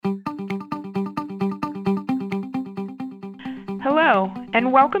Hello,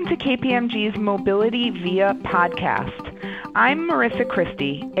 and welcome to KPMG's Mobility Via podcast. I'm Marissa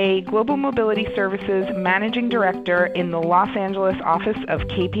Cristi, a Global Mobility Services Managing Director in the Los Angeles office of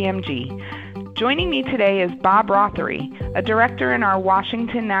KPMG. Joining me today is Bob Rothery, a director in our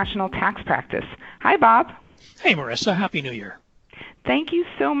Washington National Tax Practice. Hi, Bob. Hey, Marissa. Happy New Year. Thank you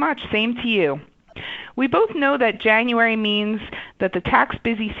so much. Same to you. We both know that January means that the tax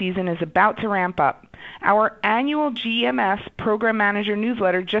busy season is about to ramp up. Our annual GMS Program Manager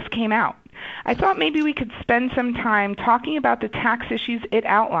newsletter just came out. I thought maybe we could spend some time talking about the tax issues it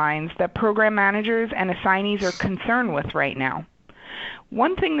outlines that program managers and assignees are concerned with right now.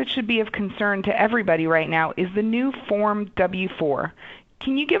 One thing that should be of concern to everybody right now is the new Form W-4.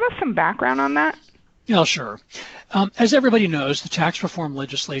 Can you give us some background on that? Yeah, sure. As everybody knows, the tax reform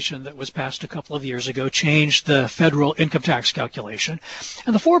legislation that was passed a couple of years ago changed the federal income tax calculation,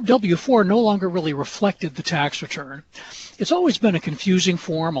 and the Form W-4 no longer really reflected the tax return. It's always been a confusing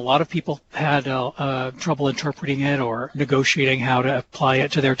form. A lot of people had trouble interpreting it or negotiating how to apply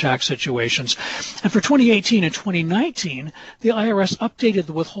it to their tax situations. And for 2018 and 2019, the IRS updated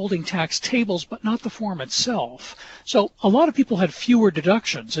the withholding tax tables, but not the form itself. So a lot of people had fewer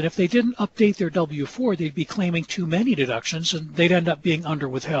deductions, and if they didn't update their W-4, they'd be claiming too many deductions, and they'd end up being under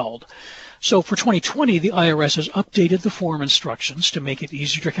withheld. So for 2020, the IRS has updated the form instructions to make it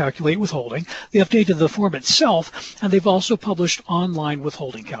easier to calculate withholding. They updated the form itself, and they've also published online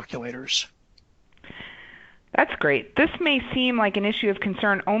withholding calculators. That's great. This may seem like an issue of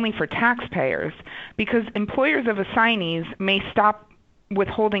concern only for taxpayers because employers of assignees may stop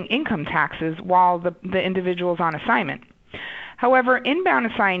withholding income taxes while the individual is on assignment. However, inbound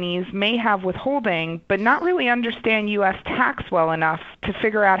assignees may have withholding but not really understand U.S. tax well enough to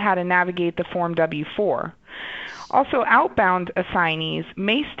figure out how to navigate the Form W-4. Also, outbound assignees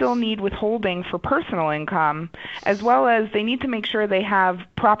may still need withholding for personal income, as well as they need to make sure they have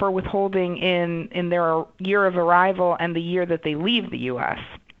proper withholding in their year of arrival and the year that they leave the U.S.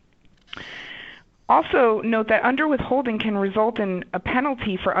 Also, note that underwithholding can result in a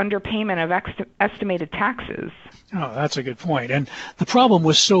penalty for underpayment of estimated taxes. Oh, that's a good point. And the problem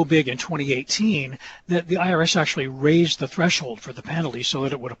was so big in 2018 that the IRS actually raised the threshold for the penalty so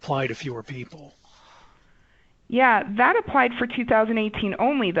that it would apply to fewer people. Yeah, that applied for 2018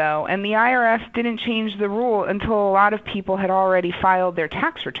 only, though, and the IRS didn't change the rule until a lot of people had already filed their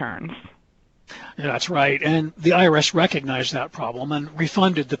tax returns. Yeah, that's right. And the IRS recognized that problem and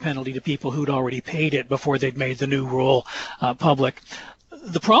refunded the penalty to people who'd already paid it before they'd made the new rule public.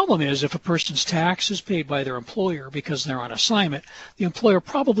 The problem is if a person's tax is paid by their employer because they're on assignment, the employer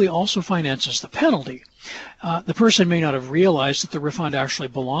probably also finances the penalty. The person may not have realized that the refund actually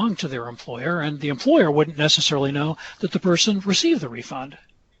belonged to their employer, and the employer wouldn't necessarily know that the person received the refund.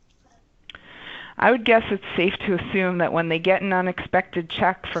 I would guess it's safe to assume that when they get an unexpected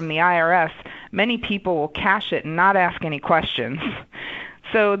check from the IRS, many people will cash it and not ask any questions.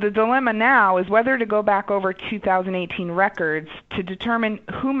 So the dilemma now is whether to go back over 2018 records to determine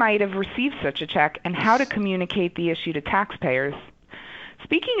who might have received such a check and how to communicate the issue to taxpayers.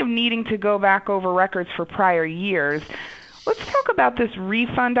 Speaking of needing to go back over records for prior years, let's talk about this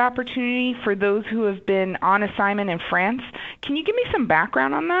refund opportunity for those who have been on assignment in France. Can you give me some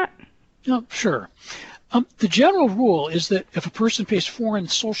background on that? Oh, sure. The general rule is that if a person pays foreign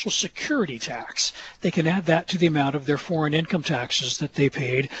Social Security tax, they can add that to the amount of their foreign income taxes that they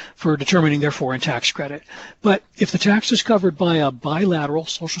paid for determining their foreign tax credit. But if the tax is covered by a bilateral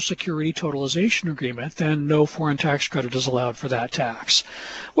Social Security totalization agreement, then no foreign tax credit is allowed for that tax.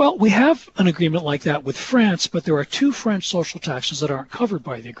 Well, we have an agreement like that with France, but there are two French social taxes that aren't covered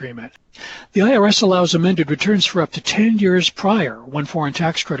by the agreement. The IRS allows amended returns for up to 10 years prior when foreign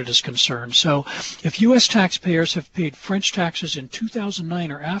tax credit is concerned. So if U.S. taxpayers have paid French taxes in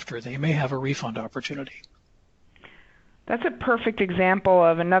 2009 or after, they may have a refund opportunity. That's a perfect example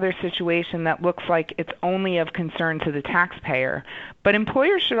of another situation that looks like it's only of concern to the taxpayer. But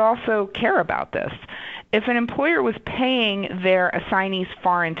employers should also care about this. If an employer was paying their assignees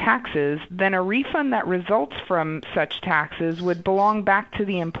foreign taxes, then a refund that results from such taxes would belong back to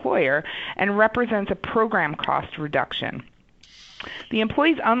the employer and represents a program cost reduction. The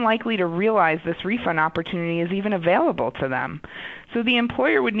employee is unlikely to realize this refund opportunity is even available to them. So the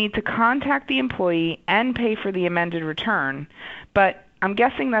employer would need to contact the employee and pay for the amended return. But I'm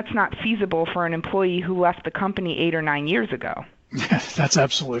guessing that's not feasible for an employee who left the company 8 or 9 years ago. That's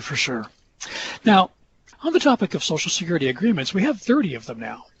absolutely for sure. Now, On the topic of Social Security agreements, we have 30 of them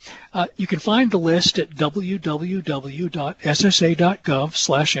now. You can find the list at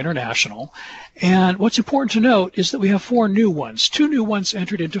www.ssa.gov/international. And what's important to note is that we have 4 new ones. 2 new ones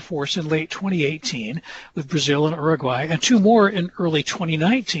entered into force in late 2018 with Brazil and Uruguay, and 2 more in early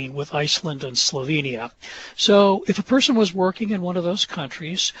 2019 with Iceland and Slovenia. So if a person was working in one of those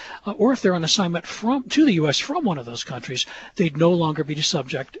countries, or if they're on assignment to the U.S. from one of those countries, they'd no longer be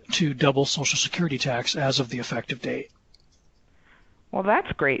subject to double Social Security tax as of the effective date. Well,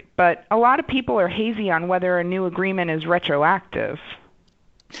 that's great, but a lot of people are hazy on whether a new agreement is retroactive.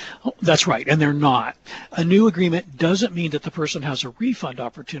 Oh, that's right, and they're not. A new agreement doesn't mean that the person has a refund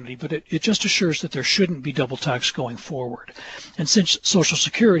opportunity, but it just assures that there shouldn't be double tax going forward. And since Social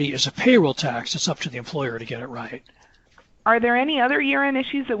Security is a payroll tax, it's up to the employer to get it right. Are there any other year-end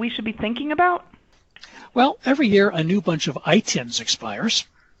issues that we should be thinking about? Well, every year a new bunch of ITINs expires.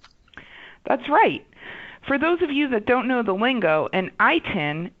 That's right. For those of you that don't know the lingo, an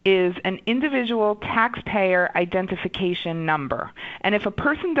ITIN is an individual taxpayer identification number. And if a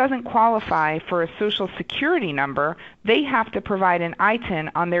person doesn't qualify for a Social Security number, they have to provide an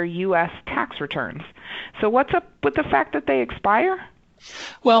ITIN on their U.S. tax returns. So what's up with the fact that they expire?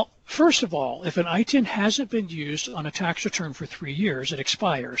 Well, first of all, if an ITIN hasn't been used on a tax return for 3 years, it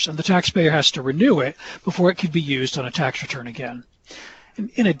expires, and the taxpayer has to renew it before it can be used on a tax return again.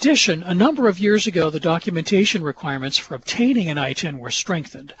 In addition, a number of years ago, the documentation requirements for obtaining an ITIN were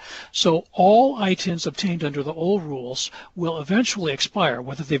strengthened. So all ITINs obtained under the old rules will eventually expire,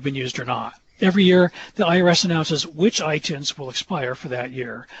 whether they've been used or not. Every year, the IRS announces which ITINs will expire for that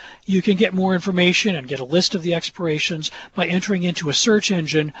year. You can get more information and get a list of the expirations by entering into a search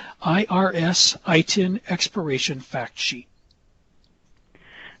engine IRS ITIN expiration fact sheet.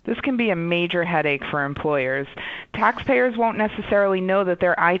 This can be a major headache for employers. Taxpayers won't necessarily know that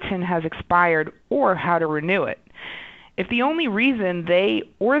their ITIN has expired or how to renew it. If the only reason they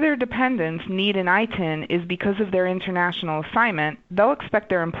or their dependents need an ITIN is because of their international assignment, they'll expect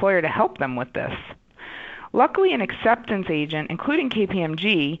their employer to help them with this. Luckily, an acceptance agent, including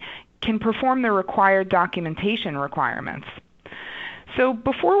KPMG, can perform the required documentation requirements. So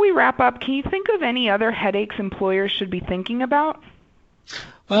before we wrap up, can you think of any other headaches employers should be thinking about?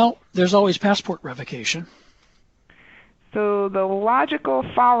 Well, there's always passport revocation. So the logical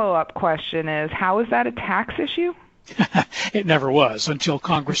follow-up question is, how is that a tax issue? It never was until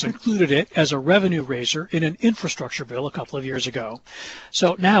Congress included it as a revenue raiser in an infrastructure bill a couple of years ago.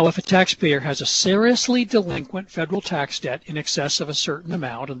 So now if a taxpayer has a seriously delinquent federal tax debt in excess of a certain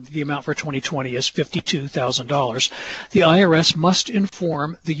amount, and the amount for 2020 is $52,000, the IRS must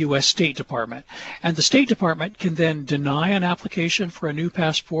inform the U.S. State Department. And the State Department can then deny an application for a new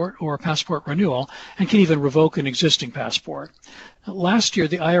passport or a passport renewal and can even revoke an existing passport. Last year,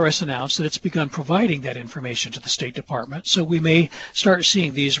 the IRS announced that it's begun providing that information to the State Department, so we may start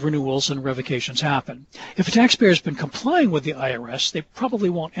seeing these renewals and revocations happen. If a taxpayer has been complying with the IRS, they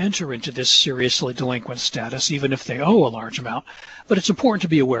probably won't enter into this seriously delinquent status, even if they owe a large amount, but it's important to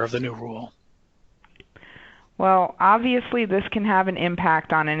be aware of the new rule. Well, obviously this can have an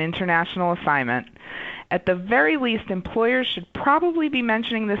impact on an international assignment. At the very least, employers should probably be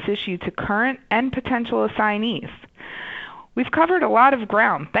mentioning this issue to current and potential assignees. We've covered a lot of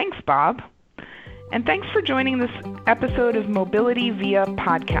ground. Thanks, Bob. And thanks for joining this episode of Mobility Via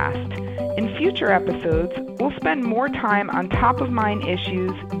Podcast. In future episodes, we'll spend more time on top-of-mind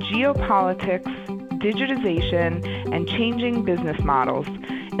issues, geopolitics, digitization, and changing business models.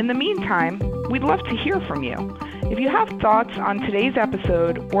 In the meantime, we'd love to hear from you. If you have thoughts on today's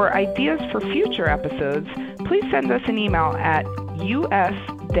episode or ideas for future episodes, please send us an email at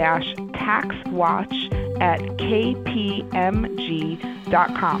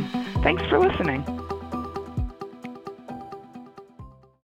us-taxwatch@kpmg.com. Thanks for listening.